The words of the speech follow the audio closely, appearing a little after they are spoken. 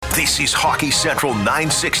This is Hockey Central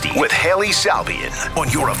 960 with Haley Salvian on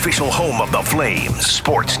your official home of the Flames,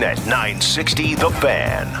 Sportsnet 960 The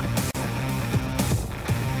Fan.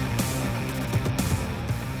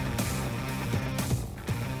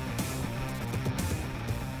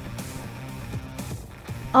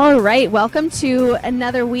 All right, welcome to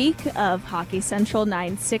another week of Hockey Central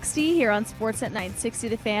 960 here on Sportsnet 960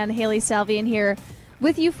 The Fan. Haley Salvian here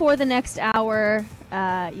with you for the next hour.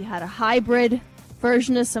 You had a hybrid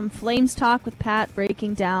version of some Flames talk with Pat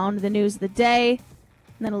breaking down the news of the day,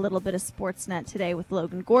 and then a little bit of Sportsnet today with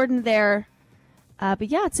Logan Gordon there. But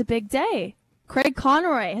yeah, it's a big day. Craig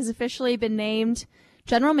Conroy has officially been named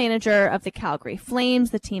General Manager of the Calgary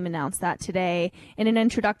Flames. The team announced that today in an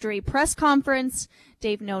introductory press conference.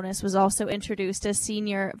 Dave Nonis was also introduced as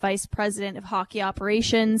Senior Vice President of Hockey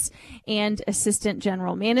Operations and Assistant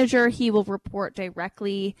General Manager. He will report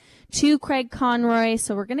directly to Craig Conroy.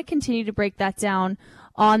 So we're going to continue to break that down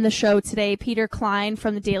on the show today. Peter Klein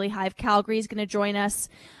from the Daily Hive Calgary is going to join us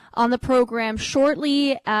on the program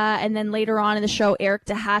shortly, and then later on in the show, Eric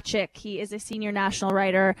Duhatschek. He is a senior national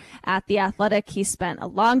writer at The Athletic. He spent a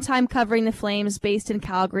long time covering the Flames based in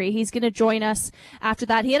Calgary. He's going to join us after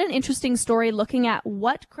that. He had an interesting story looking at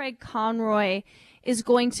what Craig Conroy is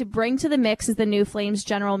going to bring to the mix as the new Flames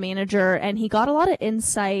general manager, and he got a lot of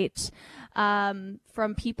insight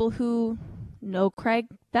from people who know Craig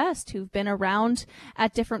best, who've been around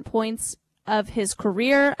at different points of his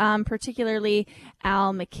career, particularly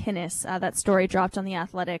Al McInnes. That story dropped on The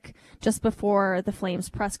Athletic just before the Flames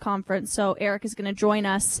press conference. So Eric is going to join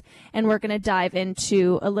us, and we're going to dive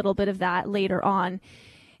into a little bit of that later on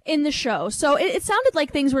in the show. So it sounded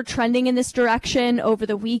like things were trending in this direction over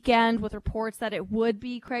the weekend with reports that it would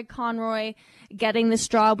be Craig Conroy getting this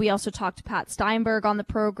job. We also talked to Pat Steinberg on the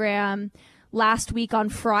program last week on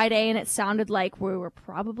Friday, and it sounded like we were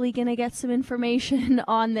probably going to get some information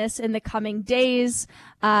on this in the coming days.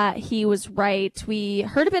 He was right. We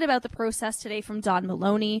heard a bit about the process today from Don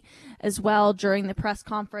Maloney as well during the press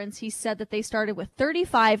conference. He said that they started with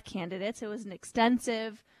 35 candidates. It was an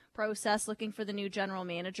extensive process looking for the new general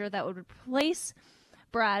manager that would replace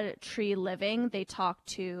Brad Treliving. They talked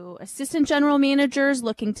to assistant general managers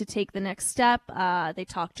looking to take the next step. They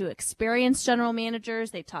talked to experienced general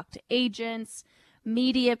managers. They talked to agents,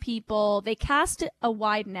 media people. They cast a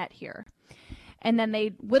wide net here. And then they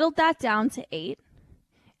whittled that down to 8.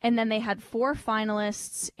 And then they had 4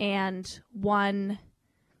 finalists and 1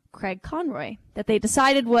 Craig Conroy that they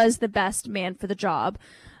decided was the best man for the job.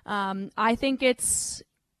 I think it's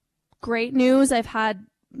great news. I've had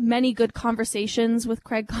many good conversations with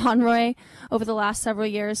Craig Conroy over the last several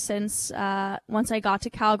years since once I got to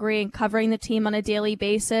Calgary and covering the team on a daily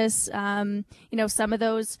basis. Some of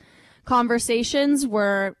those conversations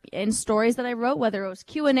were in stories that I wrote, whether it was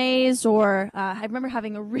Q&As or I remember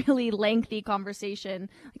having a really lengthy conversation,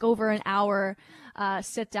 like over an hour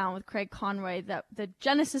sit down with Craig Conroy. The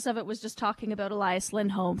genesis of it was just talking about Elias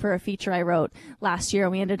Lindholm for a feature I wrote last year.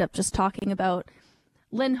 We ended up just talking about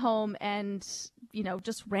Lindholm and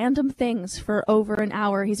just random things for over an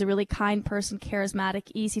hour. He's a really kind person,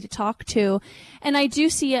 charismatic, easy to talk to. And I do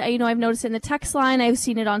see it, I've noticed it in the text line. I've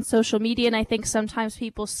seen it on social media. And I think sometimes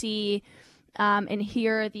people see and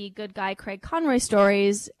hear the good guy Craig Conroy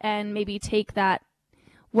stories and maybe take that,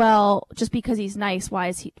 well, just because he's nice,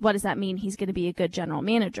 what does that mean he's going to be a good general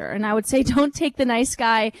manager? And I would say don't take the nice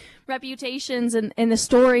guy reputations and the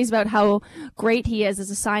stories about how great he is as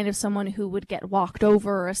a sign of someone who would get walked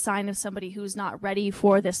over or a sign of somebody who's not ready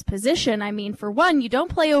for this position. I mean, for one, you don't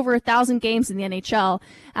play over 1,000 games in the NHL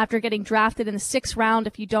after getting drafted in the 6th round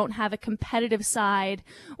if you don't have a competitive side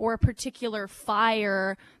or a particular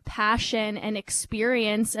fire, passion, and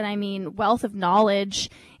experience, and I mean wealth of knowledge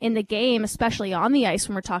in the game, especially on the ice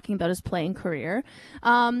when we're talking about his playing career.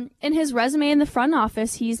 In his resume in the front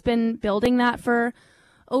office, he's been building that for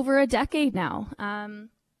over a decade now.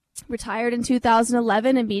 Retired in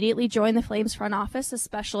 2011, immediately joined the Flames front office as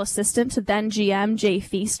special assistant to then GM Jay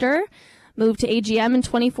Feaster. Moved to AGM in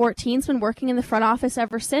 2014. Has been working in the front office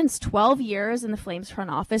ever since. 12 years in the Flames front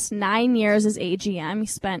office, 9 years as AGM. He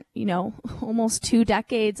spent, almost 2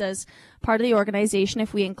 decades as part of the organization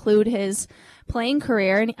if we include his playing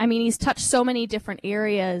career. And I mean, he's touched so many different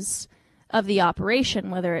areas of the operation,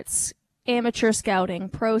 whether it's amateur scouting,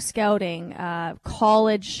 pro scouting,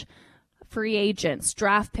 college free agents,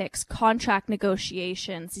 draft picks, contract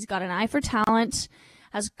negotiations. He's got an eye for talent,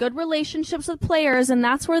 has good relationships with players, and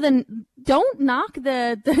that's where don't knock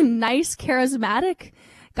the nice, charismatic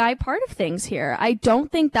guy part of things here. I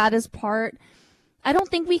don't think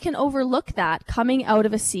we can overlook that coming out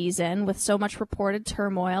of a season with so much reported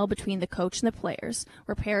turmoil between the coach and the players.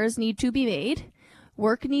 Repairs need to be made.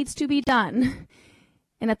 work needs to be done.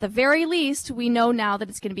 And at the very least, we know now that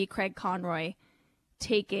it's going to be Craig Conroy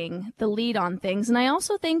taking the lead on things. And I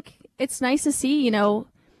also think it's nice to see,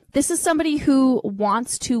 this is somebody who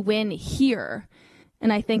wants to win here.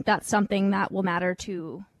 And I think that's something that will matter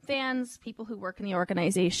to fans, people who work in the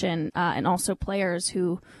organization, and also players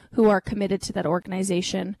who are committed to that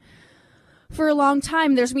organization for a long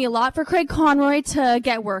time. There's going to be a lot for Craig Conroy to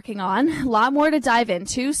get working on, a lot more to dive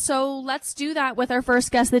into. So let's do that with our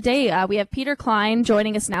first guest of the day. We have Peter Klein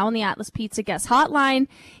joining us now on the Atlas Pizza Guest Hotline.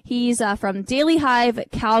 He's from Daily Hive,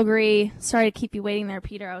 Calgary. Sorry to keep you waiting there,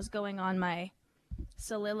 Peter. I was going on my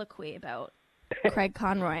soliloquy about Craig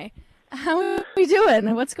Conroy. How are we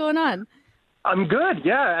doing? What's going on? I'm good,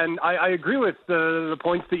 yeah, and I agree with the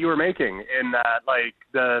points that you were making in that,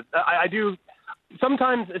 I do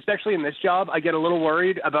sometimes, especially in this job, I get a little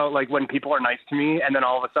worried about, when people are nice to me, and then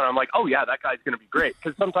all of a sudden I'm like, oh, yeah, that guy's going to be great,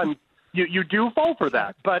 because sometimes you do fall for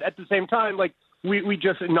that, but at the same time, we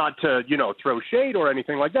just, not to, throw shade or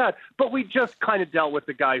anything like that, but we just kind of dealt with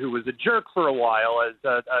the guy who was a jerk for a while as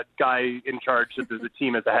a guy in charge of the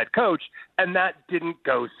team as a head coach, and that didn't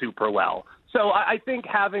go super well. So I think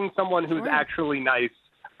having someone who's actually nice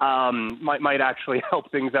might actually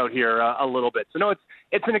help things out here a little bit. So, no,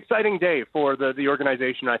 it's an exciting day for the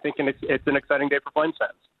organization, I think, and it's an exciting day for Flames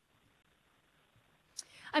fans.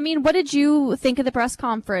 I mean, what did you think of the press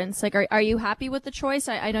conference? Are you happy with the choice?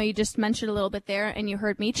 I know you just mentioned a little bit there, and you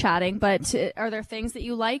heard me chatting, but are there things that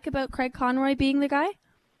you like about Craig Conroy being the guy?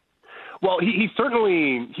 Well, he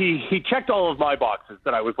certainly he checked all of my boxes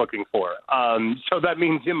that I was looking for. So that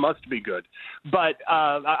means it must be good. But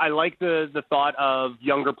I like the thought of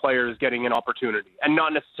younger players getting an opportunity, and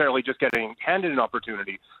not necessarily just getting handed an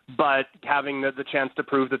opportunity, but having the chance to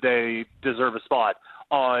prove that they deserve a spot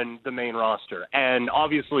on the main roster. And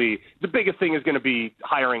obviously the biggest thing is going to be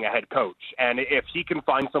hiring a head coach. And if he can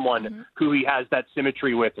find someone who he has that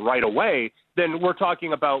symmetry with right away, then we're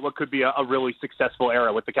talking about what could be a really successful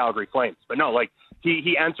era with the Calgary Flames. But no,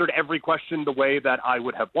 he answered every question the way that I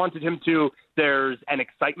would have wanted him to. There's an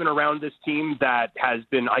excitement around this team that has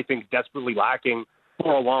been, I think, desperately lacking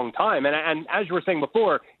for a long time. And as you were saying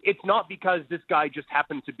before, it's not because this guy just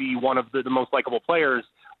happened to be one of the most likable players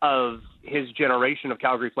of his generation of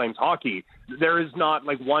Calgary Flames hockey. There is not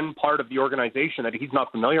one part of the organization that he's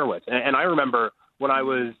not familiar with. And I remember when I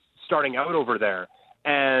was starting out over there,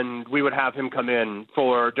 and we would have him come in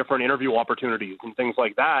for different interview opportunities and things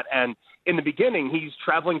like that. And in the beginning, he's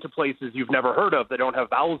traveling to places you've never heard of that don't have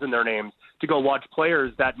vowels in their names to go watch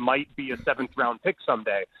players that might be a 7th-round pick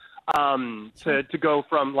someday. To go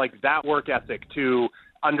from that work ethic to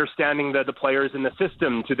understanding the players in the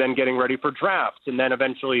system to then getting ready for drafts and then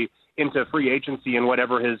eventually into free agency and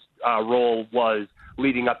whatever his role was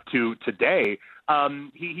leading up to today.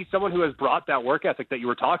 He's someone who has brought that work ethic that you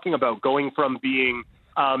were talking about, going from being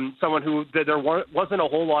someone who there wasn't a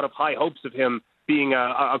whole lot of high hopes of him being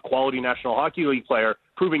a quality National Hockey League player,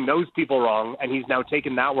 proving those people wrong, and he's now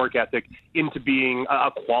taken that work ethic into being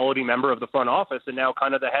a quality member of the front office and now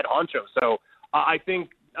kind of the head honcho. So I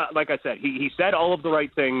think, like I said, he said all of the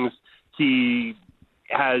right things. He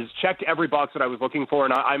has checked every box that I was looking for,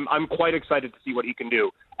 and I'm quite excited to see what he can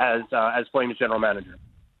do as Flames general manager.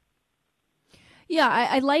 Yeah,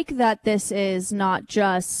 I like that this is not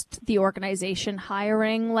just the organization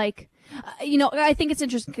hiring. I think it's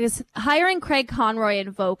interesting because hiring Craig Conroy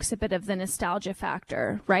invokes a bit of the nostalgia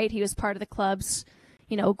factor, right? He was part of the club's,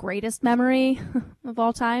 greatest memory of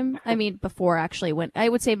all time. I mean, before actually I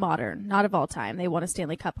would say modern, not of all time. They won a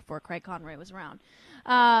Stanley Cup before Craig Conroy was around.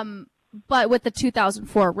 But with the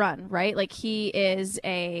 2004 run, right? He is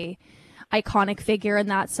a iconic figure in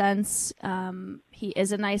that sense. He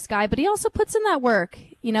is a nice guy, but he also puts in that work,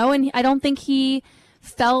 and I don't think he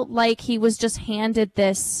felt like he was just handed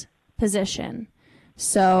this position.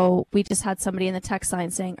 So we just had somebody in the text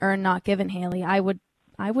line saying, earn, not given, Haley. I would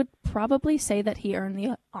probably say that he earned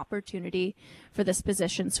the opportunity for this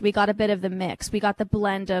position. So we got a bit of the mix. We got the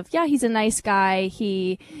blend of, he's a nice guy.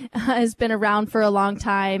 He has been around for a long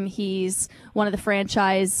time. He's one of the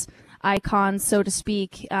franchise icons, so to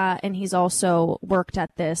speak. And he's also worked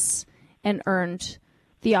at this and earned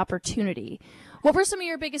the opportunity. What were some of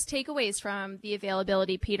your biggest takeaways from the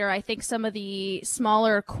availability, Peter? I think some of the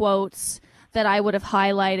smaller quotes that I would have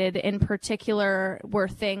highlighted in particular were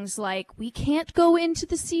things like, we can't go into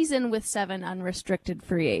the season with 7 unrestricted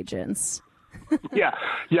free agents.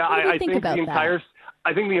 I think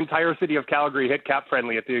the entire city of Calgary hit cap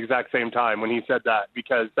friendly at the exact same time when he said that,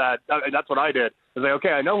 because that's what I did. I was like,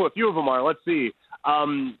 okay, I know who a few of them are. Let's see.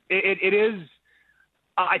 It is.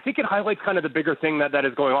 I think it highlights kind of the bigger thing that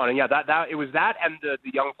is going on. And that it was that and the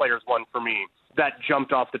young players one for me that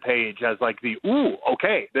jumped off the page as like this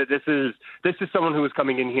is someone who is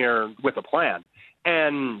coming in here with a plan.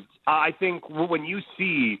 And I think when you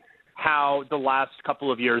see how the last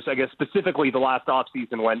couple of years, I guess specifically the last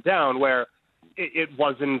offseason went down, where it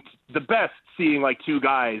wasn't the best, seeing like two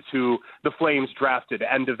guys who the Flames drafted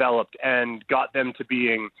and developed and got them to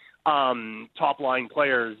being top-line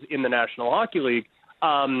players in the National Hockey League,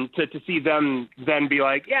 to see them then be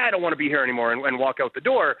like, I don't want to be here anymore and walk out the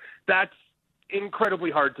door, that's incredibly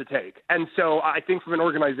hard to take. And so I think from an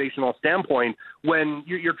organizational standpoint, when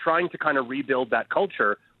you're trying to kind of rebuild that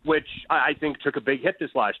culture, which I think took a big hit this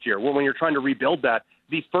last year, when you're trying to rebuild that,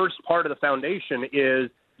 the first part of the foundation is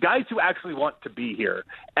guys who actually want to be here.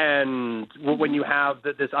 And when you have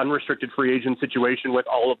this unrestricted free agent situation with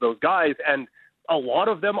all of those guys, and a lot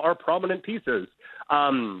of them are prominent pieces,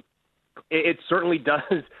 it certainly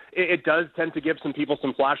does. It does tend to give some people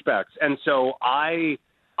some flashbacks. And so I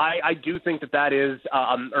do think that is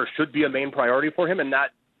or should be a main priority for him. And that,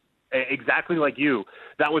 exactly like you,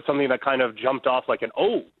 that was something that kind of jumped off like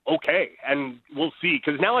okay. And we'll see.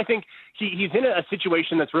 Because now I think he's in a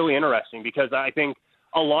situation that's really interesting, because I think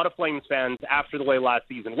a lot of Flames fans, after the way last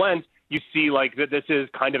season went, you see like that this is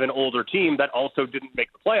kind of an older team that also didn't make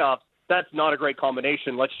the playoffs. That's not a great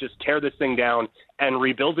combination. Let's just tear this thing down and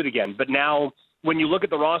rebuild it again. But now when you look at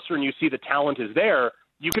the roster and you see the talent is there,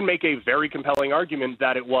 you can make a very compelling argument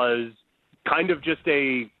that it was kind of just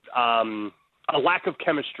a lack of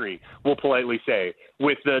chemistry, we'll politely say,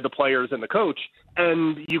 with the players and the coach.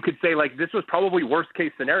 And you could say, like, this was probably worst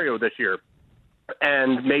case scenario this year,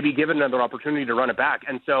 and maybe given another opportunity to run it back.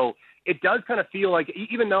 And so it does kind of feel like,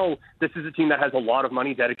 even though this is a team that has a lot of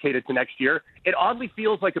money dedicated to next year, it oddly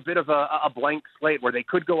feels like a bit of a blank slate where they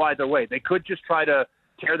could go either way. They could just try to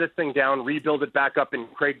tear this thing down, rebuild it back up in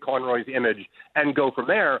Craig Conroy's image, and go from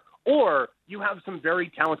there. Or you have some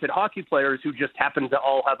very talented hockey players who just happen to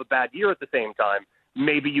all have a bad year at the same time.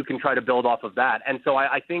 Maybe you can try to build off of that. And so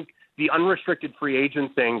I think the unrestricted free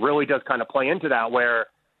agent thing really does kind of play into that, where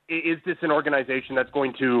is this an organization that's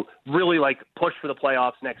going to really like push for the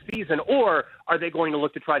playoffs next season, or are they going to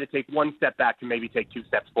look to try to take one step back and maybe take two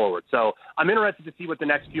steps forward? So I'm interested to see what the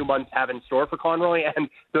next few months have in store for Conroy, and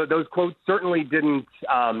those quotes certainly didn't,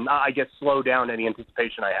 slow down any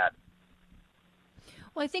anticipation I had.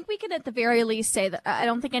 Well, I think we can at the very least say that I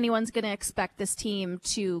don't think anyone's going to expect this team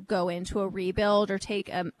to go into a rebuild or take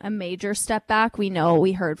a major step back. We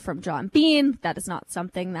heard from John Bean that is not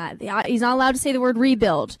something that he's not allowed to say the word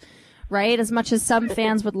rebuild, right? As much as some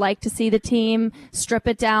fans would like to see the team strip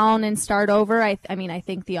it down and start over. I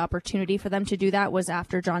think the opportunity for them to do that was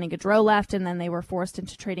after Johnny Gaudreau left, and then they were forced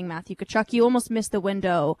into trading Matthew Tkachuk. You almost missed the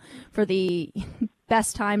window for the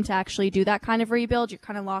best time to actually do that kind of rebuild. You're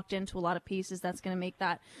kind of locked into a lot of pieces. That's going to make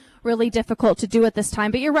that really difficult to do at this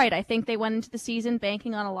time. But you're right. I think they went into the season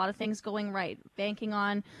banking on a lot of things going right, banking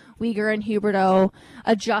on Weegar and Huberdeau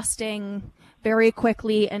adjusting very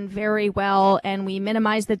quickly and very well, and we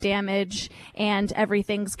minimize the damage, and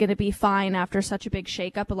everything's going to be fine after such a big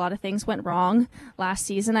shakeup. A lot of things went wrong last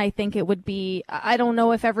season. I think it would be, I don't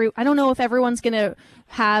know if everyone's going to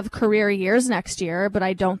have career years next year, but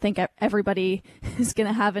I don't think everybody is going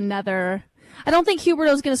to have another. I don't think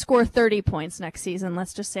Huberdeau's going to score 30 points next season,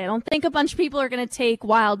 let's just say. I don't think a bunch of people are going to take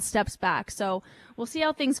wild steps back. So we'll see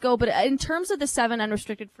how things go. But in terms of the 7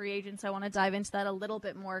 unrestricted free agents, I want to dive into that a little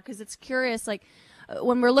bit more, because it's curious, like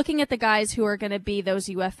when we're looking at the guys who are going to be those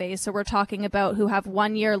UFAs, so we're talking about who have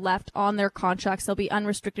 1 year left on their contracts. They'll be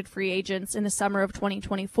unrestricted free agents in the summer of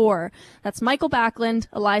 2024. That's Michael Backlund,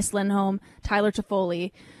 Elias Lindholm, Tyler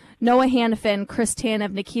Toffoli, Noah Hanifin, Chris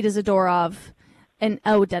Tanev, Nikita Zadorov, and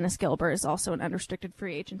Dennis Gilbert is also an unrestricted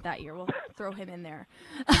free agent that year. We'll throw him in there.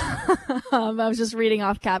 I was just reading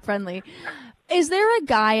off Cap Friendly. Is there a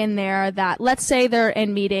guy in there that, let's say they're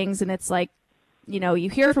in meetings and it's like, you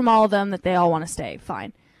hear from all of them that they all want to stay,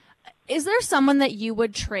 fine. Is there someone that you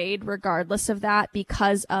would trade regardless of that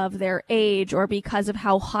because of their age or because of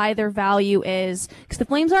how high their value is? Because the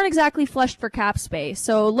Flames aren't exactly flushed for cap space.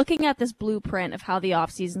 So looking at this blueprint of how the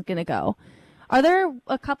offseason is going to go, are there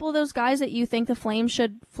a couple of those guys that you think the Flames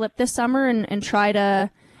should flip this summer and try to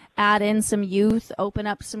add in some youth, open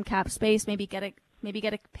up some cap space, maybe get a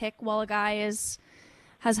pick while a guy has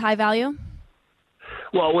high value?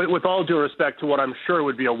 Well, with all due respect to what I'm sure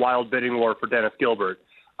would be a wild bidding war for Dennis Gilbert,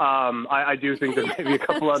 I do think there may be a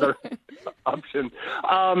couple other options.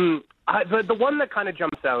 The one that kind of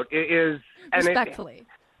jumps out is... Respectfully.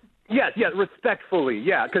 Yes, respectfully,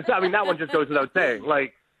 yeah. Because, that one just goes without saying.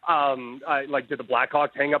 Did the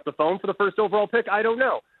Blackhawks hang up the phone for the first overall pick? I don't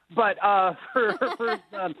know. But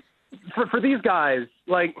for these guys,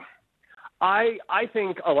 I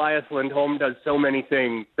think Elias Lindholm does so many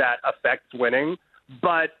things that affects winning,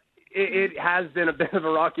 but it has been a bit of a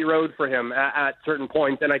rocky road for him at certain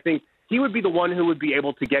points, and I think he would be the one who would be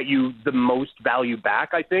able to get you the most value back,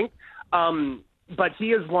 I think. But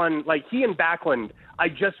he is one, like he and Backlund, I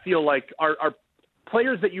just feel like are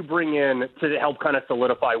players that you bring in to help kind of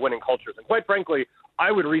solidify winning cultures. And quite frankly,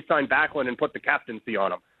 I would re-sign Backlund and put the captaincy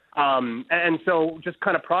on him. And so just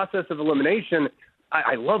kind of process of elimination,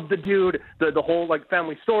 I love the dude, the whole like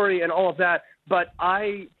family story and all of that. But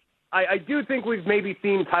I do think we've maybe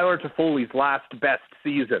seen Tyler Toffoli's last best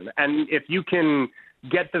season. And if you can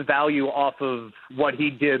get the value off of what he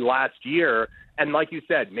did last year, and like you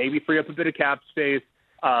said, maybe free up a bit of cap space,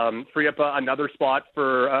 free up another spot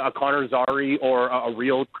for a Connor Zary or a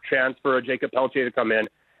real chance for a Jacob Pelletier to come in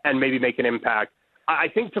and maybe make an impact. I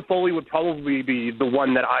think Toffoli would probably be the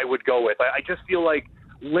one that I would go with. I just feel like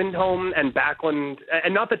Lindholm and Backlund,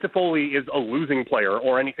 and not that Toffoli is a losing player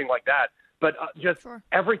or anything like that, but just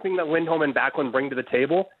everything that Lindholm and Backlund bring to the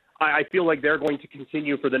table, I feel like they're going to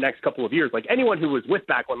continue for the next couple of years. Like anyone who was with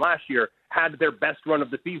Backlund last year had their best run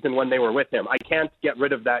of the season when they were with him. I can't get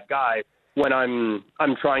rid of that guy when I'm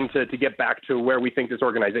trying to get back to where we think this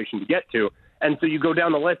organization to get to. And so you go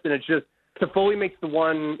down the list, and it's just Toffoli is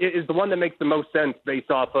the one that makes the most sense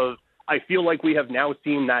based off of, I feel like we have now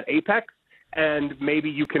seen that apex, and maybe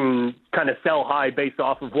you can kind of sell high based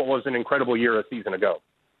off of what was an incredible year a season ago.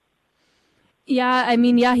 Yeah, I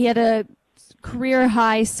mean, he had a career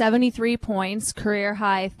high 73 points, career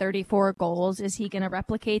high 34 goals. Is he going to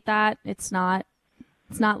replicate that? It's not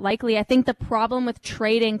likely. I think the problem with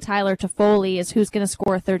trading Tyler Toffoli is who's going to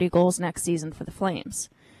score 30 goals next season for the Flames.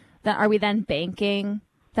 Are we then banking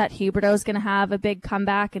that Huberdeau is going to have a big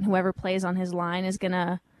comeback and whoever plays on his line is going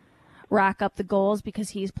to rack up the goals because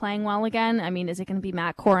he's playing well again? I mean, is it going to be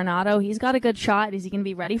Matt Coronado? He's got a good shot. Is he going to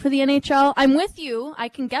be ready for the NHL? I'm with you. I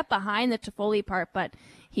can get behind the Toffoli part, but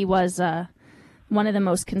he was one of the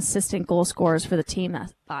most consistent goal scorers for the team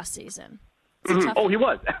last season. Oh, he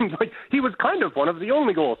was. He was kind of one of the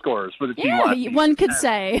only goal scorers for the team last season. One could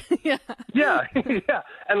say. Yeah. Yeah.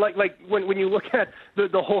 And like when you look at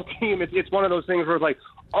the whole team, it's one of those things where it's like,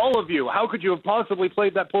 all of you, how could you have possibly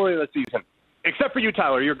played that poorly this season? Except for you,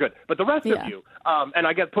 Tyler, you're good. But the rest of you, and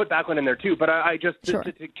I get put Backlund in there too, but I just, to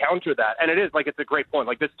counter that, and it is, like, it's a great point.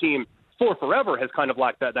 Like, this team, for forever, has kind of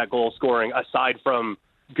lacked that goal scoring, aside from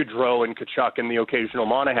Gaudreau and Tkachuk and the occasional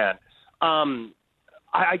Monahan.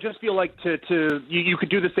 I just feel like you could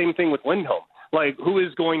do the same thing with Lindholm. Like, who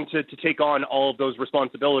is going to take on all of those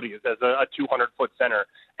responsibilities as a 200-foot center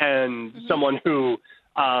and someone who,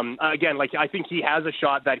 again, like, I think he has a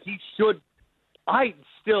shot that he should. I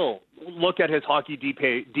still look at his hockey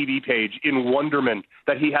DB page in wonderment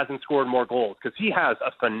that he hasn't scored more goals, because he has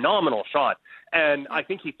a phenomenal shot. And I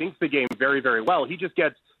think he thinks the game very, very well. He just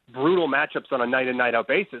gets brutal matchups on a night in, night out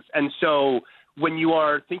basis. And so when you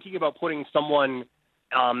are thinking about putting someone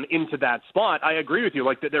into that spot, I agree with you.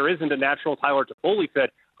 Like, that there isn't a natural Tyler Toffoli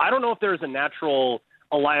fit. I don't know if there's a natural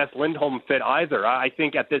Elias Lindholm fit either. I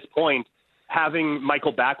think at this point, having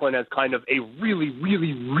Michael Backlund as kind of a really,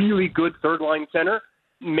 really, really good third-line center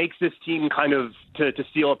makes this team kind of, to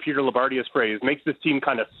steal Peter Labardia's phrase, makes this team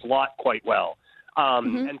kind of slot quite well.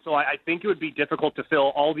 And so I think it would be difficult to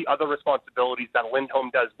fill all the other responsibilities that Lindholm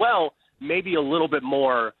does well, maybe a little bit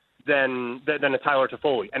more than a Tyler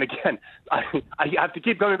Toffoli. And again, I have to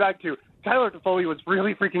keep coming back to Tyler Toffoli was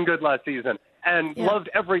really freaking good last season and loved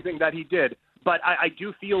everything that he did. But I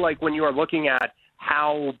do feel like when you are looking at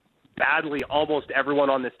how badly almost everyone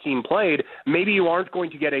on this team played, maybe you aren't going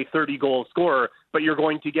to get a 30-goal scorer, but you're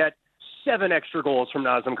going to get 7 extra goals from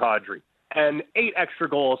Nazem Kadri and 8 extra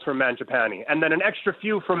goals from Mangiapane, and then an extra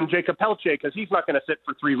few from Jacob Pelletier, because he's not going to sit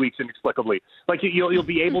for 3 weeks inexplicably. Like, you'll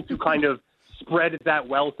be able to kind of spread that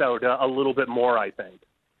wealth out a little bit more, I think.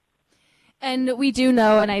 And we do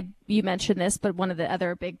know, and you mentioned this, but one of the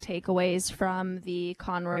other big takeaways from the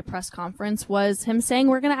Conroy press conference was him saying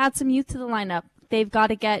we're going to add some youth to the lineup. They've got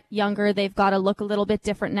to get younger. They've got to look a little bit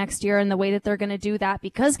different next year, and the way that they're going to do that,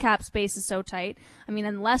 because cap space is so tight. I mean,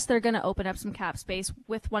 unless they're going to open up some cap space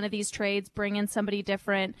with one of these trades, bring in somebody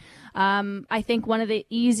different. I think one of the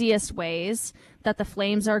easiest ways that the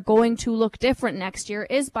Flames are going to look different next year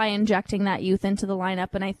is by injecting that youth into the lineup.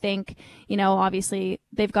 And I think, obviously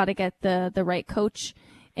they've got to get the right coach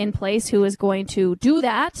in place who is going to do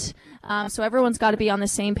that. So everyone's got to be on the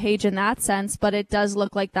same page in that sense, but it does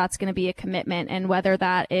look like that's going to be a commitment. And whether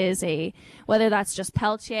that's just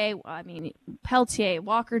Peltier,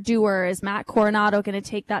 Walker Dewar, is Matt Coronado going to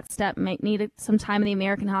take that step, might need some time in the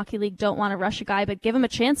American Hockey League, don't want to rush a guy, but give him a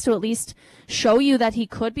chance to at least show you that he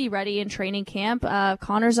could be ready in training camp.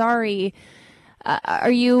 Connor Zary,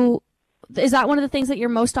 is that one of the things that you're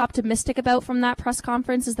most optimistic about from that press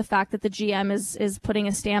conference, is the fact that the GM is putting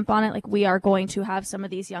a stamp on it? Like, we are going to have some of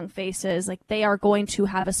these young faces, like they are going to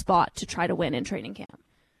have a spot to try to win in training camp.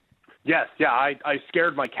 Yes, yeah, I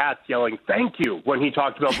scared my cats yelling "thank you" when he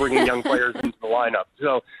talked about bringing young players into the lineup.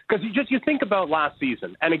 So, because you think about last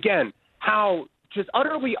season, and again, how just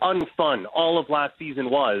utterly unfun all of last season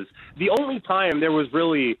was. The only time there was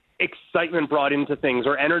really excitement brought into things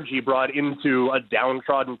or energy brought into a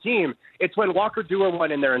downtrodden team, it's when Walker Dewar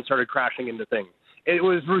went in there and started crashing into things. It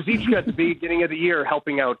was Ruzicka at the beginning of the year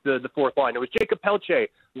helping out the fourth line. It was Jacob Pelche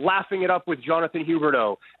laughing it up with Jonathan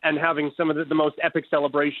Huberdeau and having some of the most epic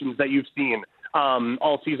celebrations that you've seen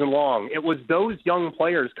all season long. It was those young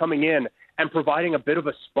players coming in and providing a bit of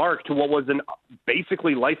a spark to what was an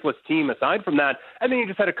basically lifeless team aside from that. And then you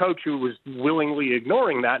just had a coach who was willingly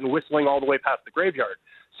ignoring that and whistling all the way past the graveyard.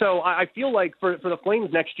 So I feel like for the Flames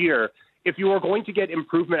next year, if you are going to get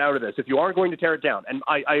improvement out of this, if you aren't going to tear it down, and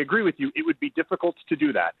I agree with you, it would be difficult to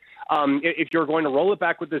do that. If you're going to roll it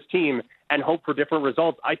back with this team and hope for different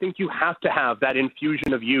results, I think you have to have that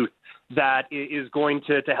infusion of youth that is going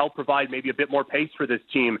to help provide maybe a bit more pace for this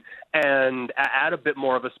team and add a bit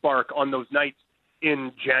more of a spark on those nights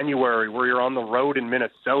in January where you're on the road in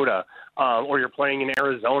Minnesota or you're playing in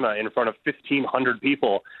Arizona in front of 1,500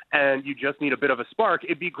 people and you just need a bit of a spark.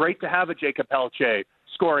 It'd be great to have a Jacob Pelche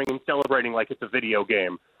scoring and celebrating like it's a video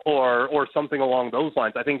game or something along those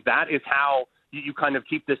lines. I think that is how you kind of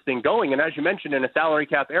keep this thing going. And as you mentioned, in a salary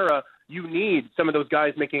cap era, you need some of those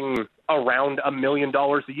guys making around $1 million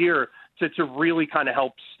a year to really kind of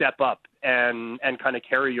help step up and kind of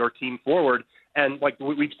carry your team forward. And like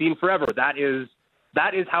we've seen forever, that is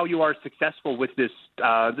how you are successful with this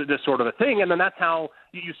sort of a thing. And then that's how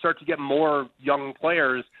you start to get more young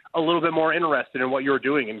players a little bit more interested in what you're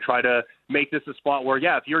doing and try to make this a spot where,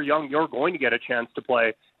 yeah, if you're young, you're going to get a chance to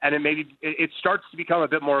play. And it starts to become a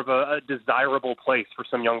bit more of a desirable place for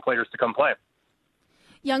some young players to come play.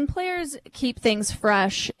 Young players keep things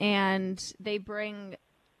fresh and they bring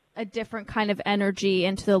a different kind of energy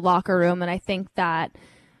into the locker room. And I think that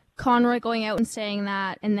Conroy going out and saying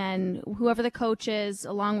that, and then whoever the coach is,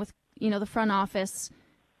 along with, the front office,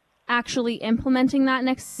 actually implementing that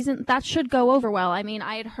next season, that should go over well. I mean,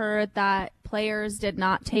 I had heard that players did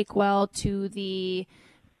not take well to the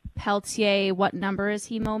Peltier, what number is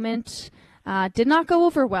he moment, did not go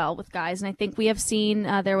over well with guys. And I think we have seen,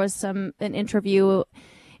 there was an interview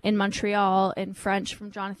in Montreal in French from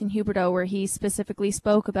Jonathan Huberdeau where he specifically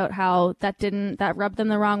spoke about how that rubbed them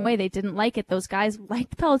the wrong way. They didn't like it. Those guys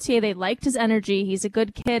liked Peltier. They liked his energy. He's a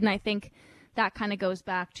good kid. And I think that kind of goes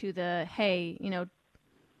back to the, hey,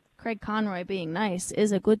 Craig Conroy being nice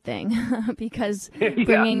is a good thing because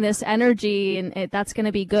bringing this energy and that's going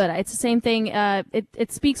to be good. It's the same thing.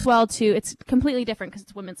 It speaks well to, it's completely different because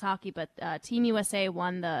it's women's hockey, but Team USA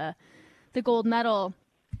won the gold medal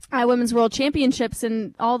at Women's World Championships,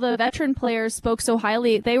 and all the veteran players spoke so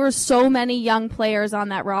highly. There were so many young players on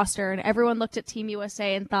that roster, and everyone looked at Team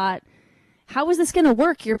USA and thought, how is this going to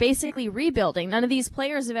work? You're basically rebuilding. None of these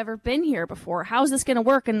players have ever been here before. How is this going to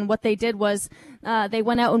work? And what they did was they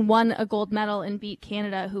went out and won a gold medal and beat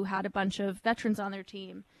Canada, who had a bunch of veterans on their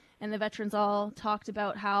team. And the veterans all talked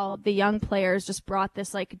about how the young players just brought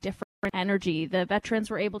this different energy. The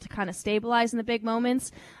veterans were able to kind of stabilize in the big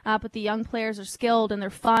moments, but the young players are skilled and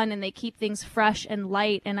they're fun and they keep things fresh and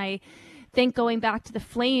light. And I think going back to the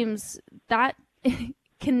Flames, that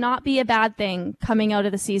cannot be a bad thing coming out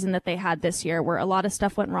of the season that they had this year where a lot of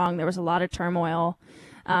stuff went wrong. There was a lot of turmoil.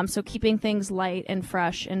 So keeping things light and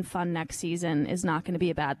fresh and fun next season is not going to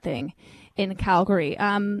be a bad thing in Calgary.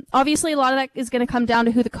 Obviously, a lot of that is going to come down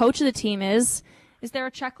to who the coach of the team is. Is there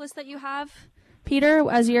a checklist that you have, Peter,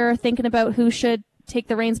 as you're thinking about who should take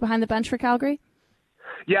the reins behind the bench for Calgary?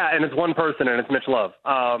 Yeah, and it's one person, and it's Mitch Love.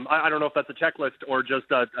 I don't know if that's a checklist or just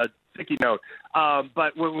a sticky note,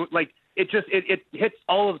 but it hits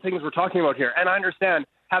all of the things we're talking about here. And I understand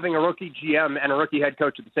having a rookie GM and a rookie head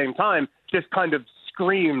coach at the same time just kind of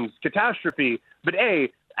screams catastrophe. But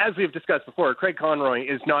as we've discussed before, Craig Conroy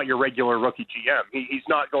is not your regular rookie GM. He's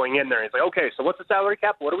not going in there and he's like, okay, so what's the salary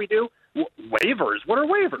cap? What do we do? Waivers. What are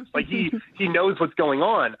waivers? He knows what's going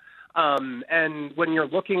on. And when you're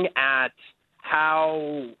looking at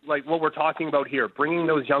how, like what we're talking about here, bringing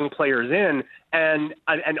those young players in and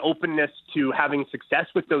an openness to having success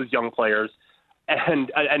with those young players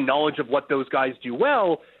and knowledge of what those guys do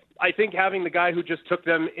well, I think having the guy who just took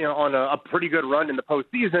them on a pretty good run in the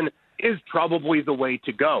postseason is probably the way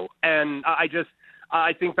to go. And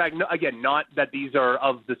I think back, again, not that these are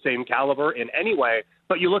of the same caliber in any way,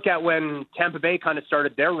 but you look at when Tampa Bay kind of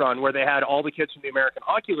started their run where they had all the kids from the American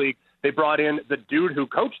Hockey League, they brought in the dude who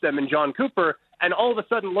coached them in John Cooper, and all of a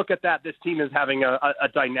sudden, look at that, this team is having a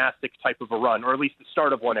dynastic type of a run, or at least the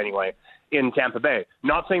start of one anyway, in Tampa Bay.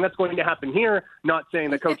 Not saying that's going to happen here, not saying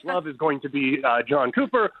that Coach Love is going to be John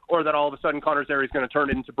Cooper, or that all of a sudden Connor Zary is going to turn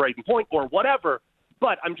it into Braden Point, or whatever.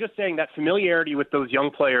 But I'm just saying that familiarity with those young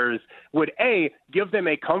players would, A, give them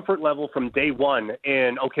a comfort level from day one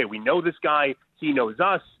in, okay, we know this guy, he knows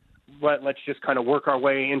us, let's just kind of work our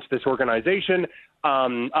way into this organization,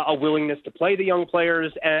 a willingness to play the young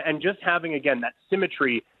players, and just having, again, that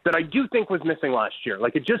symmetry that I do think was missing last year.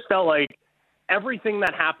 Like, it just felt like everything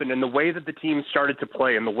that happened and the way that the team started to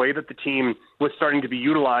play and the way that the team was starting to be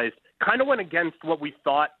utilized kind of went against what we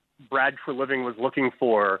thought Brad Treliving was looking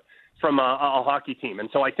for from a hockey team. And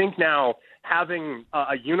so I think now having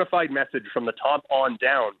a unified message from the top on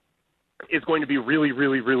down is going to be really,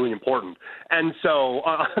 really, really important. And so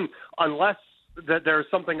unless that there's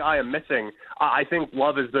something I am missing, I think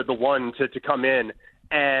Love is the one to come in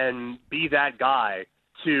and be that guy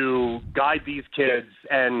to guide these kids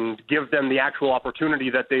and give them the actual opportunity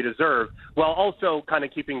that they deserve, while also kind of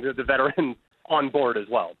keeping the veterans on board as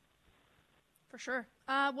well. For sure.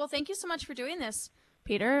 Well, thank you so much for doing this,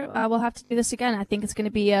 Peter. We'll have to do this again. I think it's going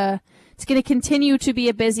to be it's going to continue to be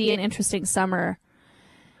a busy and interesting summer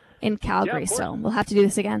in Calgary. Yeah, so we'll have to do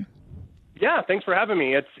this again. Yeah, thanks for having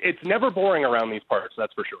me. It's never boring around these parts,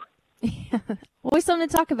 that's for sure. Yeah. Always something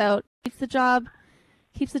to talk about. Keeps the job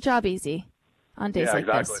easy on days like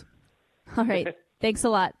this. All right. Thanks a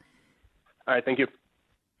lot. All right. Thank you.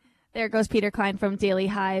 There goes Peter Klein from Daily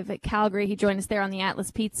Hive at Calgary. He joined us there on the Atlas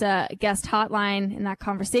Pizza guest hotline. And that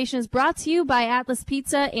conversation is brought to you by Atlas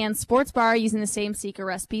Pizza and Sports Bar, using the same secret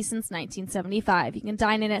recipe since 1975. You can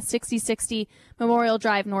dine in at 6060 Memorial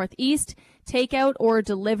Drive Northeast, takeout or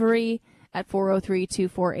delivery at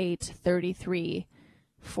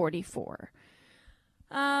 403-248-3344.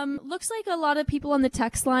 Looks like a lot of people on the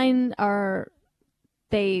text line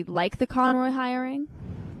they like the Conroy hiring.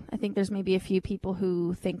 I think there's maybe a few people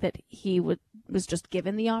who think that he was just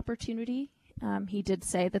given the opportunity. He did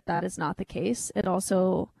say that is not the case. It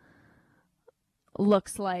also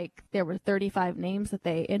looks like there were 35 names that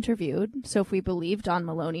they interviewed. So if we believe Don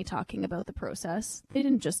Maloney talking about the process, they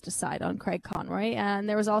didn't just decide on Craig Conroy. And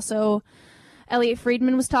there was also Elliot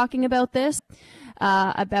Friedman was talking about this,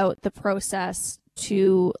 about the process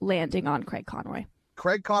to landing on Craig Conroy.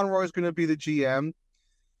 Craig Conroy is going to be the GM.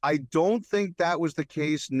 I don't think that was the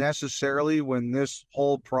case necessarily when this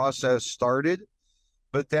whole process started,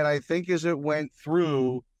 but then I think as it went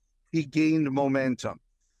through, he gained momentum.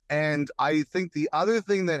 And I think the other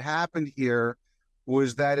thing that happened here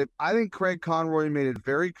was that I think Craig Conroy made it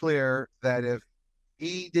very clear that if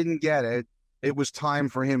he didn't get it, it was time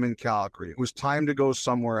for him in Calgary. It was time to go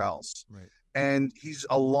somewhere else. Right. And he's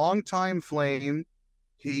a longtime Flame.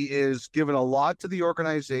 He is given a lot to the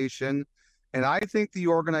organization. And I think the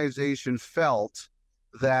organization felt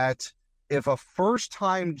that if a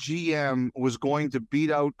first-time GM was going to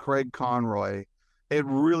beat out Craig Conroy, it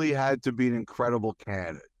really had to be an incredible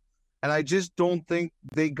candidate. And I just don't think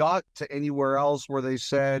they got to anywhere else where they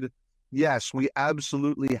said, yes, we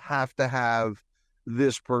absolutely have to have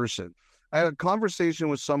this person. I had a conversation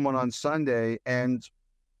with someone on Sunday, and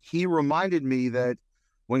he reminded me that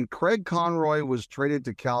when Craig Conroy was traded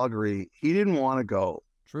to Calgary, he didn't want to go.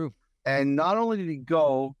 True. And not only did he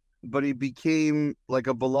go, but he became like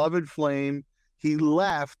a beloved Flame. He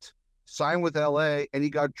left, signed with LA, and he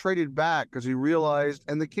got traded back because he realized,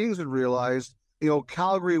 and the Kings had realized,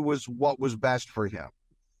 Calgary was what was best for him.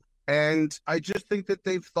 And I just think that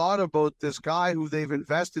they've thought about this guy who they've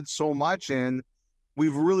invested so much in.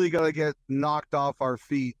 We've really got to get knocked off our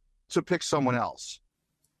feet to pick someone else.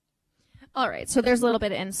 All right, so there's a little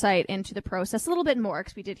bit of insight into the process, a little bit more,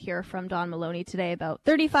 because we did hear from Don Maloney today about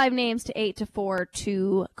 35 names to 8-4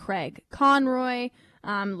 to Craig Conroy.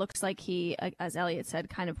 Looks like he, as Elliot said,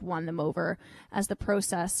 kind of won them over as the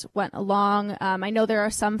process went along. I know there are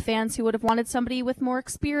some fans who would have wanted somebody with more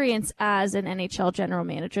experience as an NHL general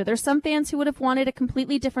manager. There's some fans who would have wanted a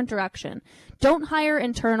completely different direction. Don't hire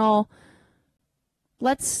internal.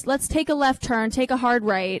 Let's take a left turn, take a hard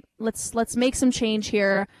right. Let's make some change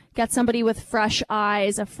here. Get somebody with fresh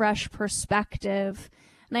eyes, a fresh perspective.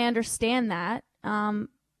 And I understand that.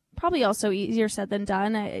 probably also easier said than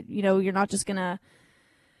done. You're not just gonna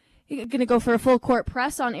go for a full court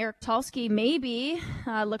press on Eric Tulsky. Maybe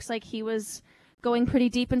looks like he was going pretty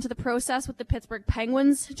deep into the process with the Pittsburgh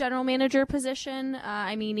Penguins general manager position.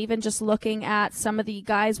 Even just looking at some of the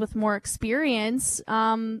guys with more experience,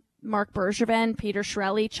 Mark Bergevin, Peter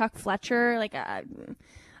Chiarelli, Chuck Fletcher.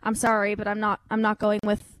 I'm sorry, but I'm not going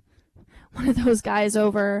with one of those guys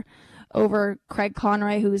over Craig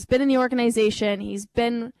Conroy, who's been in the organization. He's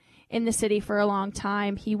been in the city for a long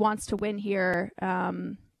time. He wants to win here.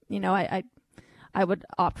 I would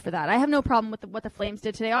opt for that. I have no problem with what the Flames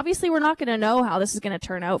did today. Obviously, we're not going to know how this is going to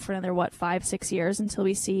turn out for another, 5-6 years until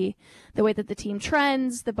we see the way that the team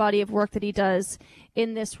trends, the body of work that he does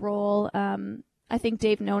in this role. I think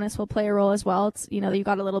Dave Nonis will play a role as well. It's, you've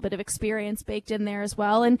got a little bit of experience baked in there as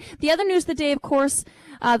well. And the other news of the day, of course,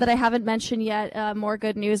 that I haven't mentioned yet, more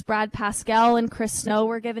good news. Brad Pascal and Chris Snow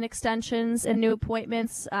were given extensions and new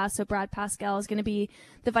appointments. So Brad Pascal is going to be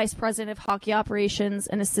the Vice President of Hockey Operations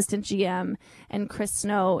and Assistant GM, and Chris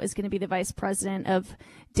Snow is going to be the Vice President of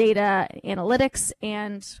Data Analytics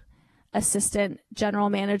and Assistant General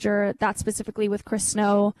Manager. That specifically with Chris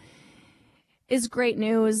Snow is great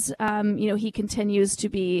news. He continues to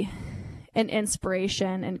be an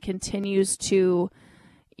inspiration and continues to,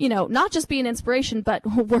 not just be an inspiration, but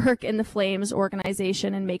work in the Flames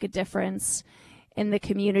organization and make a difference in the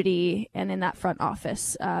community and in that front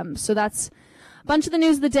office. So that's a bunch of the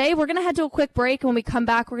news of the day. We're going to head to a quick break. When we come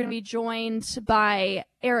back, we're going to be joined by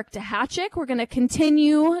Eric Duhatschek. We're going to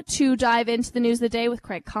continue to dive into the news of the day with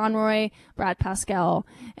Craig Conroy, Brad Pascal,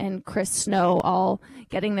 and Chris Snow, all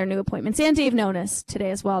getting their new appointments, and Dave Nonis today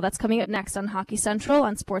as well. That's coming up next on Hockey Central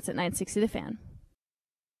on Sports at 960 The Fan.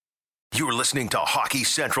 You're listening to Hockey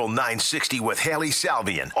Central 960 with Haley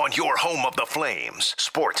Salvian on your home of the Flames,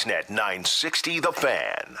 Sportsnet 960 The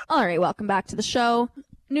Fan. All right, welcome back to the show.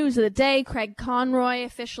 News of the day, Craig Conroy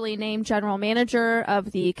officially named general manager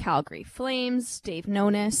of the Calgary Flames. Dave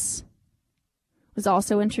Nonis was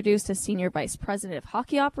also introduced as senior vice president of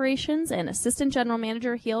hockey operations and assistant general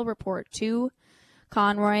manager. He'll report to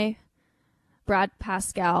Conroy. Brad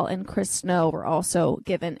Pascal and Chris Snow were also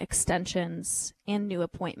given extensions and new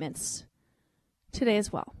appointments today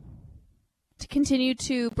as well. To continue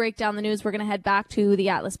to break down the news, we're going to head back to the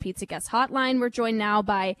Atlas Pizza Guest Hotline. We're joined now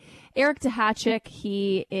by Eric Duhatschek.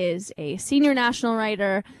 He is a senior national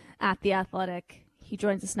writer at The Athletic. He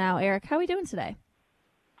joins us now. Eric, how are we doing today?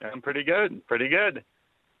 I'm pretty good.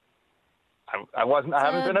 I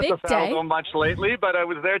haven't been at the Saddledome much lately, but I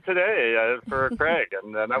was there today for Craig,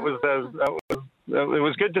 and it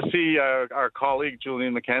was good to see our colleague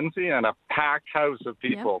Julian McKenzie and a packed house of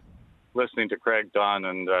people listening to Craig, Don,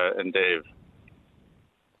 and Dave.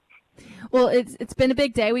 Well, it's been a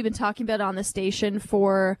big day. We've been talking about it on the station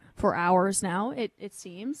for hours now, it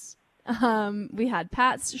seems. We had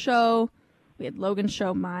Pat's show, we had Logan's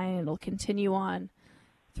show, mine. It'll continue on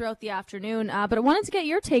throughout the afternoon. But I wanted to get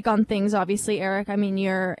your take on things, obviously, Eric.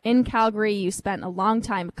 You're in Calgary. You spent a long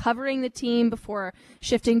time covering the team before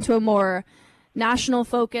shifting to a more national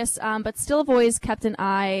focus, but still have always kept an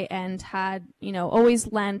eye and had,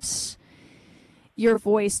 always lent your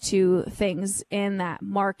voice to things in that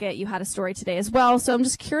market. You had a story today as well. So I'm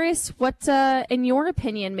just curious what, in your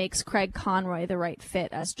opinion, makes Craig Conroy the right fit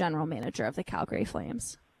as general manager of the Calgary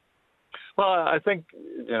Flames? Well, I think,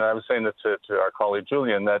 I was saying that to our colleague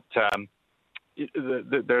Julian, that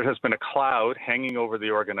there has been a cloud hanging over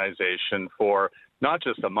the organization for not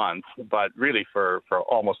just a month, but really for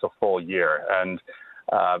almost a full year. And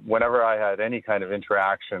whenever I had any kind of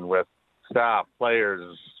interaction with staff,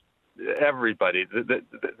 players, everybody,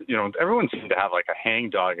 everyone seemed to have like a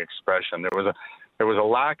hangdog expression. There was a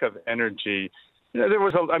lack of energy. There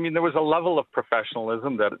was a level of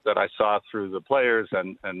professionalism that I saw through the players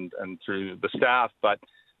and through the staff, but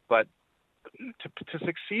to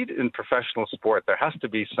succeed in professional sport, there has to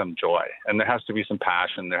be some joy, and there has to be some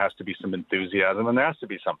passion, there has to be some enthusiasm, and there has to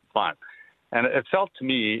be some fun. And it felt to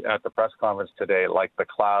me at the press conference today like the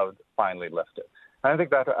cloud finally lifted. And I think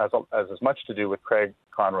that has as much to do with Craig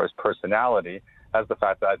Conroy's personality as the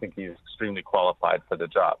fact that I think he's extremely qualified for the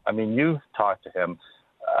job. You've talked to him.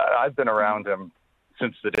 I've been around him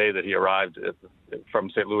since the day that he arrived from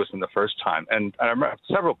St. Louis in the first time. And I remember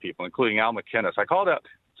several people, including Al McInnes. I called out,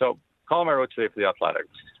 so column I wrote today for The Athletic.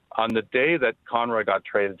 On the day that Conroy got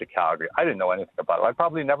traded to Calgary, I didn't know anything about it. I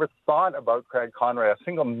probably never thought about Craig Conroy a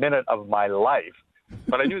single minute of my life,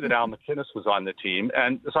 but I knew that Al McInnes was on the team.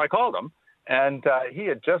 And so I called him, and he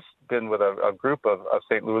had just been with a group of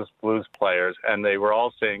St. Louis Blues players, and they were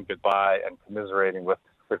all saying goodbye and commiserating with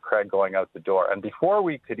after Craig going out the door. And before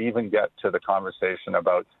we could even get to the conversation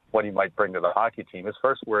about what he might bring to the hockey team, his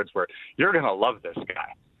first words were, "You're going to love this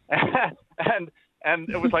guy." and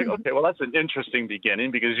it was like, okay, well, that's an interesting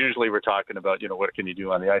beginning, because usually we're talking about, what can you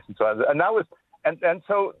do on the ice and so on. And that was, and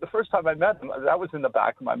so the first time I met him, that was in the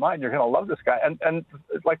back of my mind. You're going to love this guy. And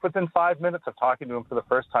like within 5 minutes of talking to him for the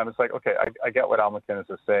first time, it's like, okay, I get what Al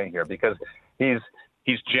MacInnis is saying here, because he's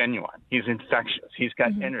genuine. He's infectious. He's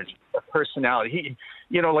got energy, a personality.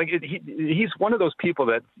 He's one of those people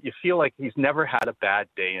that you feel like he's never had a bad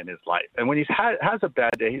day in his life. And when he has a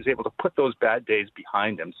bad day, he's able to put those bad days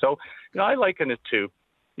behind him. So, I liken it to,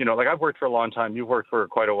 I've worked for a long time. You've worked for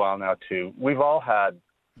quite a while now too. We've all had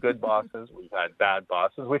good bosses. We've had bad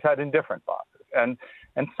bosses. We've had indifferent bosses.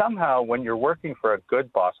 And somehow when you're working for a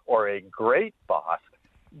good boss or a great boss,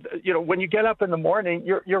 when you get up in the morning,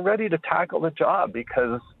 you're ready to tackle the job,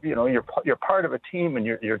 because you're part of a team and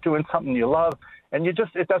you're doing something you love, and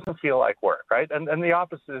it doesn't feel like work, right? And the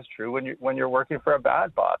opposite is true when you're working for a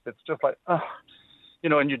bad boss. It's just like,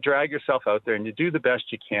 and you drag yourself out there and you do the best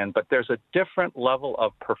you can, but there's a different level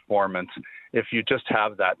of performance if you just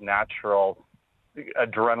have that natural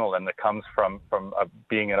adrenaline that comes from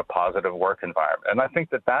being in a positive work environment. And I think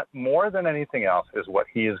that more than anything else is what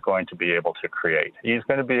he is going to be able to create. He's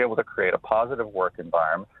going to be able to create a positive work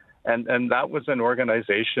environment. And that was an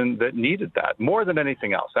organization that needed that more than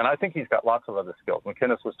anything else. And I think he's got lots of other skills.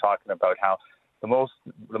 MacInnis was talking about how the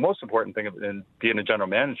most important thing in being a general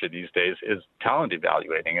manager these days is talent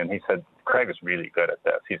evaluating. And he said, Craig is really good at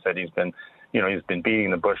this. He said he's been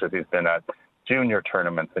beating the bushes. He's been at junior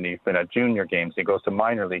tournaments, and he's been at junior games. He goes to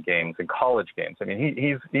minor league games and college games. I mean,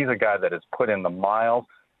 he's a guy that has put in the miles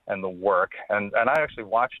and the work. And I actually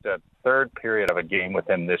watched a third period of a game with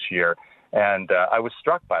him this year, and I was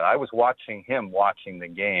struck by it. I was watching him watching the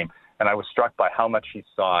game, and I was struck by how much he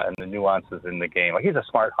saw and the nuances in the game. Like, he's a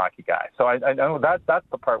smart hockey guy. So I know that's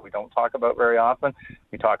the part we don't talk about very often.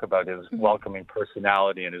 We talk about his welcoming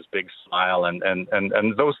personality and his big smile, and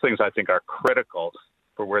those things I think are critical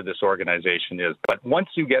for where this organization is. But once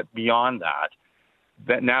you get beyond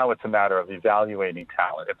that now it's a matter of evaluating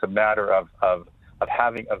talent. It's a matter of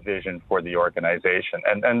having a vision for the organization.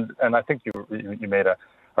 And I think you made a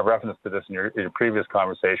reference to this in your previous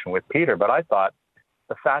conversation with Peter, but I thought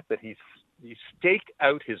the fact that he staked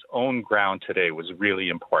out his own ground today was really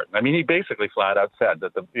important. I mean, he basically flat out said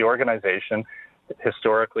that the organization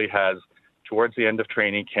historically has, towards the end of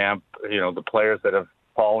training camp, the players that have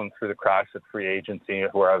fallen through the cracks at free agency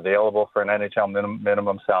who are available for an NHL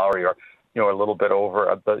minimum salary, or a little bit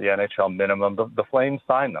over the NHL minimum, the Flames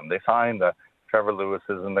sign them. They sign the Trevor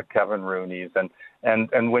Lewises and the Kevin Rooneys,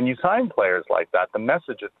 and when you sign players like that, the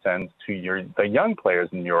message it sends to the young players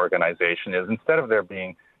in your organization is, instead of there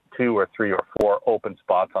being 2 or 3 or 4 open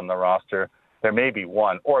spots on the roster, there may be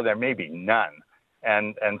 1 or there may be none.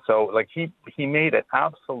 And so, like, he made it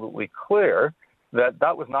absolutely clear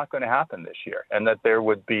that was not going to happen this year, and that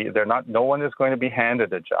no one is going to be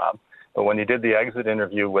handed a job. But when he did the exit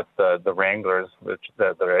interview with the Wranglers, which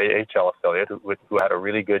the AHL affiliate, who had a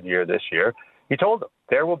really good year this year, he told them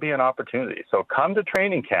there will be an opportunity. So come to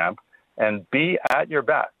training camp and be at your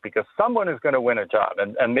best, because someone is going to win a job,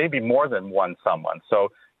 and maybe more than one someone. So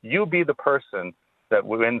you be the person that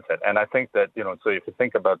wins it. And I think that, so if you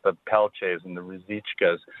think about the Pelches and the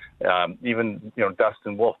Ruzickas, even,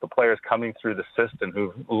 Dustin Wolf, the players coming through the system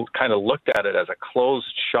who kind of looked at it as a closed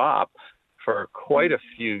shop for quite a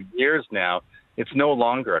few years now, it's no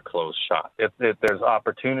longer a closed shop. There's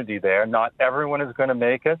opportunity there. Not everyone is going to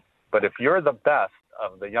make it, but if you're the best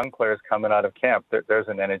of the young players coming out of camp, there's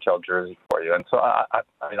an NHL jersey for you. And so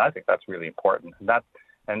I think that's really important.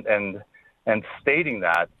 And stating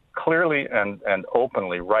that clearly and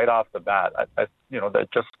openly right off the bat, that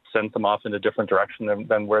just sends them off in a different direction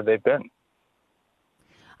than where they've been.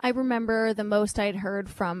 I remember the most I'd heard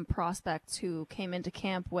from prospects who came into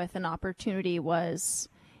camp with an opportunity was,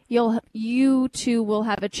 you two will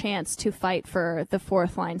have a chance to fight for the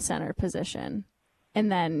 4th line center position.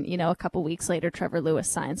 And then, a couple weeks later, Trevor Lewis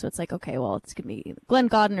signs. So it's like, okay, well, it's going to be Glenn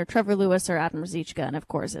Godden or Trevor Lewis or Adam Ruzicka. And of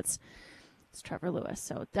course, it's Trevor Lewis.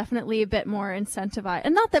 So definitely a bit more incentivized.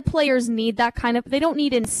 And not that players need that they don't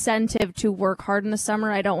need incentive to work hard in the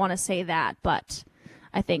summer. I don't want to say that, but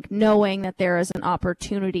I think knowing that there is an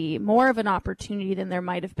opportunity, more of an opportunity than there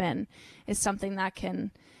might have been, is something that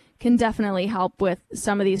can definitely help with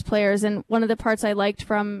some of these players. And one of the parts I liked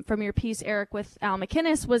from your piece, Eric, with Al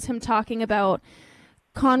MacInnis, was him talking about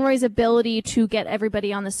Conroy's ability to get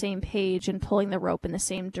everybody on the same page and pulling the rope in the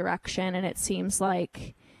same direction. And it seems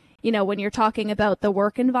like, when you're talking about the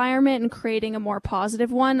work environment and creating a more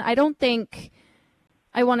positive one, I don't think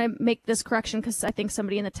I want to make this correction because I think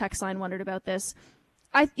somebody in the text line wondered about this.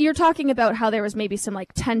 You're talking about how there was maybe some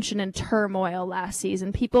like tension and turmoil last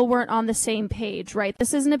season. People weren't on the same page, right?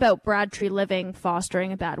 This isn't about Brad Treliving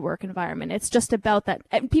fostering a bad work environment. It's just about that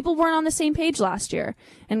people weren't on the same page last year.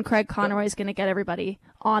 And Craig Conroy is going to get everybody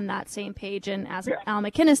on that same page. And as Al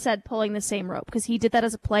McInnes said, pulling the same rope because he did that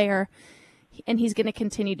as a player, and he's going to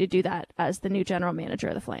continue to do that as the new general manager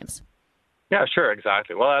of the Flames. Yeah, sure,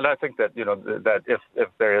 exactly. Well, and I think that, that if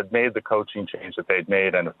they had made the coaching change that they'd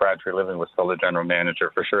made and if Brad Treliving was still the general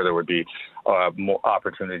manager, for sure there would be more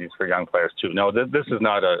opportunities for young players too. No, this is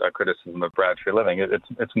not a criticism of Brad Treliving.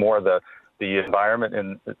 It's more the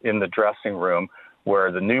environment in the dressing room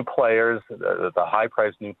where the new players, the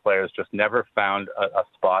high-priced new players just never found a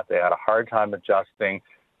spot. They had a hard time adjusting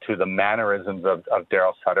to the mannerisms of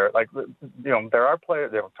Daryl Sutter. Like, there are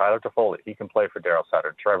players, Tyler Toffoli, he can play for Daryl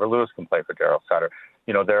Sutter. Trevor Lewis can play for Daryl Sutter.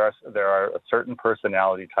 There are certain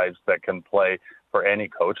personality types that can play for any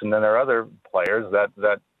coach, and then there are other players that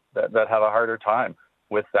have a harder time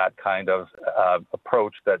with that kind of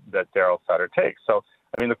approach that Daryl Sutter takes. So,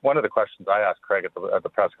 I mean, one of the questions I asked Craig at the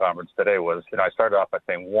press conference today was, I started off by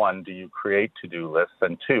saying, one, do you create to-do lists?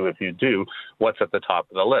 And two, if you do, what's at the top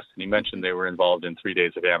of the list? And he mentioned they were involved in 3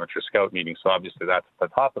 days of amateur scout meetings. So obviously that's at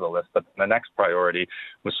the top of the list. But the next priority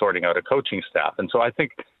was sorting out a coaching staff. And so I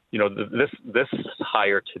think, this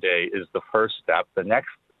hire today is the first step. The next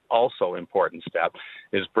also important step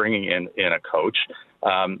is bringing in a coach.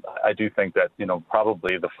 I do think that,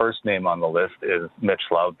 probably the first name on the list is Mitch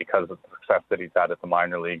Love because of the success that he's had at the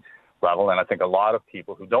minor league level. And I think a lot of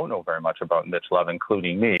people who don't know very much about Mitch Love,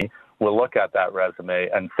 including me, will look at that resume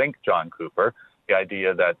and think John Cooper. The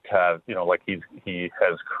idea that, he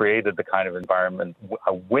has created the kind of environment,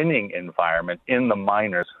 a winning environment in the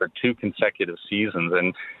minors for 2 consecutive seasons.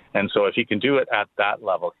 And so if he can do it at that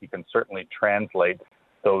level, he can certainly translate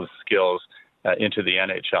those skills into the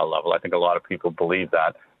NHL level. I think a lot of people believe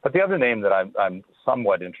that. But the other name that I'm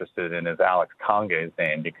somewhat interested in is Alex Tanguay's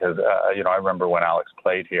name because, I remember when Alex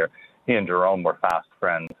played here, he and Jerome were fast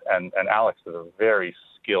friends. And Alex is a very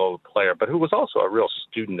skilled player, but who was also a real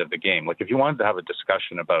student of the game. Like if you wanted to have a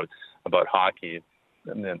discussion about hockey,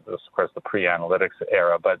 and then, of course, the pre-analytics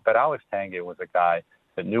era, but Alex Tanguay was a guy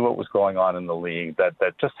that knew what was going on in the league, that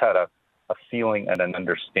just had a feeling and an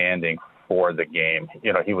understanding for the game.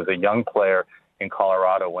 He was a young player in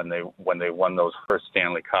Colorado when they won those first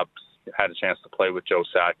Stanley Cups, had a chance to play with Joe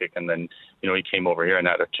Sakic, and then he came over here and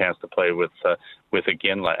had a chance to play with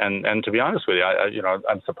Iginla. And to be honest with you,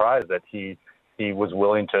 I'm surprised that he was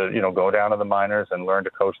willing to go down to the minors and learn to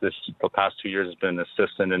coach. The past 2 years has been an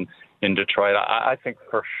assistant in Detroit. I think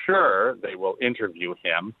for sure they will interview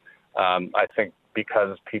him. I think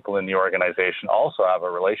because people in the organization also have a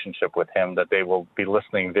relationship with him, that they will be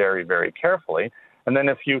listening very, very carefully. And then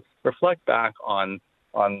if you reflect back on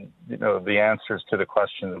the answers to the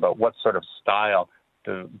questions about what sort of style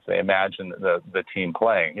do they imagine the team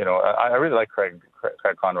playing, I really like Craig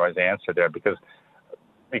Conroy's answer there because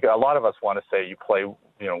a lot of us want to say you play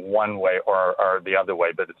one way or the other way,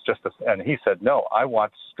 but it's just and he said, no, I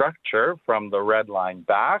want structure from the red line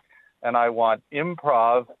back. And I want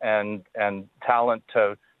improv and talent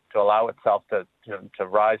to allow itself to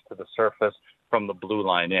rise to the surface from the blue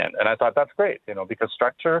line in. And I thought that's great, because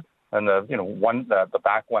structure and the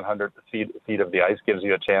back 100 feet of the ice gives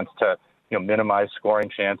you a chance to minimize scoring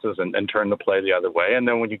chances and turn the play the other way. And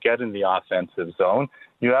then when you get in the offensive zone,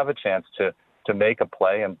 you have a chance to make a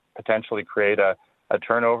play and potentially create a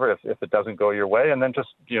turnover if it doesn't go your way, and then just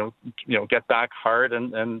get back hard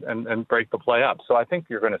and break the play up. So I think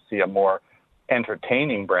you're going to see a more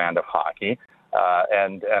entertaining brand of hockey,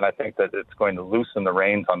 and I think that it's going to loosen the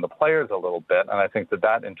reins on the players a little bit, and I think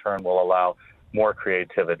that in turn will allow more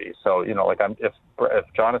creativity. So if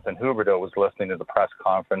Jonathan Huberdeau was listening to the press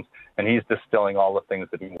conference and he's distilling all the things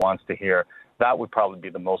that he wants to hear, that would probably be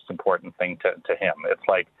the most important thing to him. It's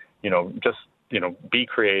like just be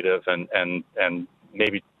creative and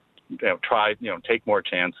maybe try take more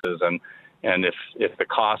chances and if the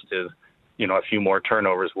cost is a few more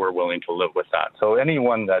turnovers, we're willing to live with that. So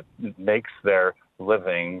anyone that makes their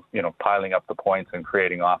living piling up the points and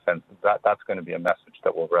creating offense, that's going to be a message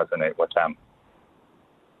that will resonate with them.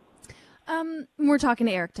 We're talking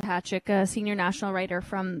to Eric Tahachik, a senior national writer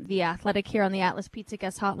from The Athletic here on the Atlas Pizza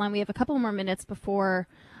Guest Hotline. We have a couple more minutes before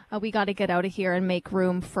we got to get out of here and make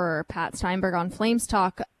room for Pat Steinberg on Flames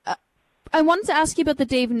Talk. I wanted to ask you about the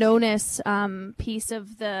Dave Nonis piece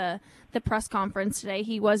of the press conference today.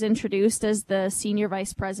 He was introduced as the Senior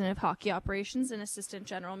Vice President of Hockey Operations and Assistant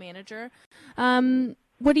General Manager.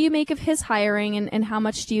 What do you make of his hiring, and how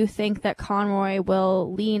much do you think that Conroy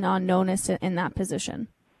will lean on Nonis in that position?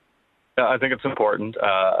 Yeah, I think it's important.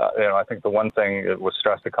 I think the one thing that was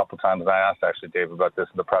stressed a couple of times, and I asked actually Dave about this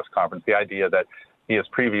in the press conference, the idea that he has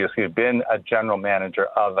previously been a general manager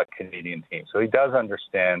of a Canadian team. So he does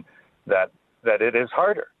understand that it is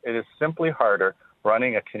harder. It is simply harder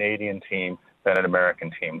running a Canadian team than an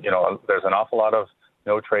American team. There's an awful lot of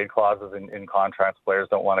no trade clauses in contracts. Players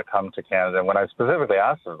don't want to come to Canada. And when I specifically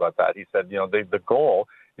asked him about that, he said, the goal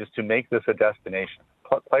is to make this a destination.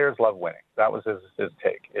 Players love winning. That was his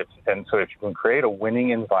take. And so if you can create a winning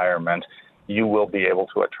environment, you will be able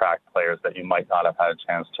to attract players that you might not have had a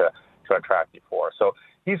chance to attract before. So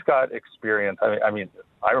he's got experience. I mean,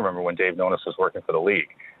 I remember when Dave Nonis was working for the league,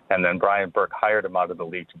 and then Brian Burke hired him out of the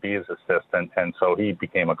league to be his assistant. And so he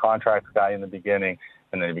became a contracts guy in the beginning,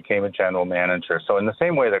 and then he became a general manager. So in the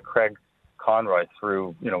same way that Craig Conroy,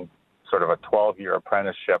 through, sort of a 12-year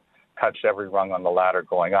apprenticeship, touched every rung on the ladder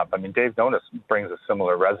going up. I mean, Dave Nonis brings a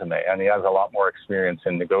similar resume, and he has a lot more experience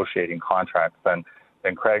in negotiating contracts than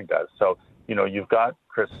Craig does. So, you've got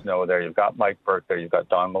Chris Snow there, you've got Mike Burke there, you've got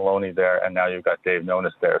Don Maloney there, and now you've got Dave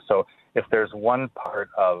Nonis there. So if there's one part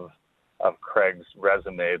of Craig's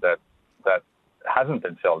resume that hasn't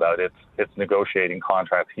been filled out, it's negotiating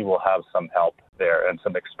contracts. He will have some help there and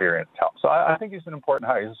some experienced help. So I think he's an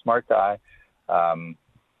important hire. He's a smart guy.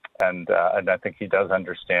 And I think he does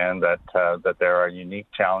understand that there are unique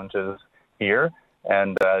challenges here,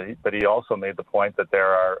 but he also made the point that there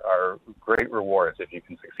are great rewards if you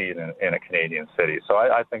can succeed in a Canadian city. So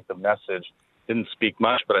I think the message didn't speak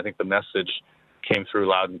much, but I think the message came through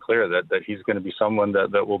loud and clear that he's going to be someone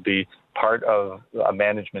that will be part of a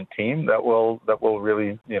management team that will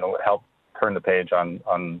really help turn the page on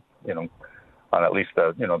at least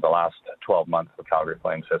the last 12 months of Calgary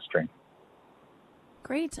Flames history.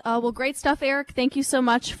 Great. Well, great stuff, Eric. Thank you so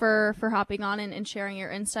much for hopping on and sharing your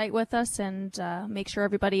insight with us. And make sure,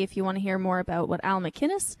 everybody, if you want to hear more about what Al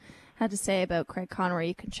MacInnis had to say about Craig Conroy,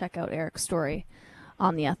 you can check out Eric's story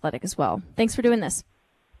on The Athletic as well. Thanks for doing this.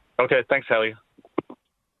 Okay. Thanks, Hallie. All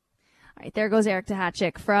right. There goes Eric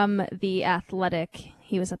Tahachik from The Athletic.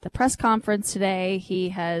 He was at the press conference today. He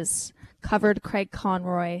has covered Craig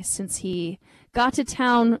Conroy since he got to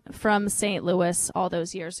town from St. Louis all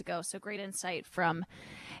those years ago. So great insight from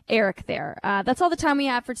Eric there. That's all the time we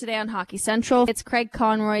have for today on Hockey Central. It's Craig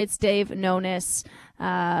Conroy, it's Dave Nonis,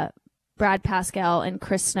 Brad Pascal, and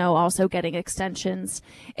Chris Snow also getting extensions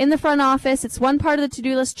in the front office. It's one part of the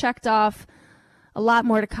to-do list checked off. A lot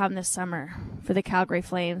more to come this summer for the Calgary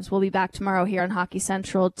Flames. We'll be back tomorrow here on Hockey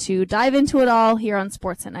Central to dive into it all here on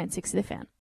Sportsnet 960 The Fan.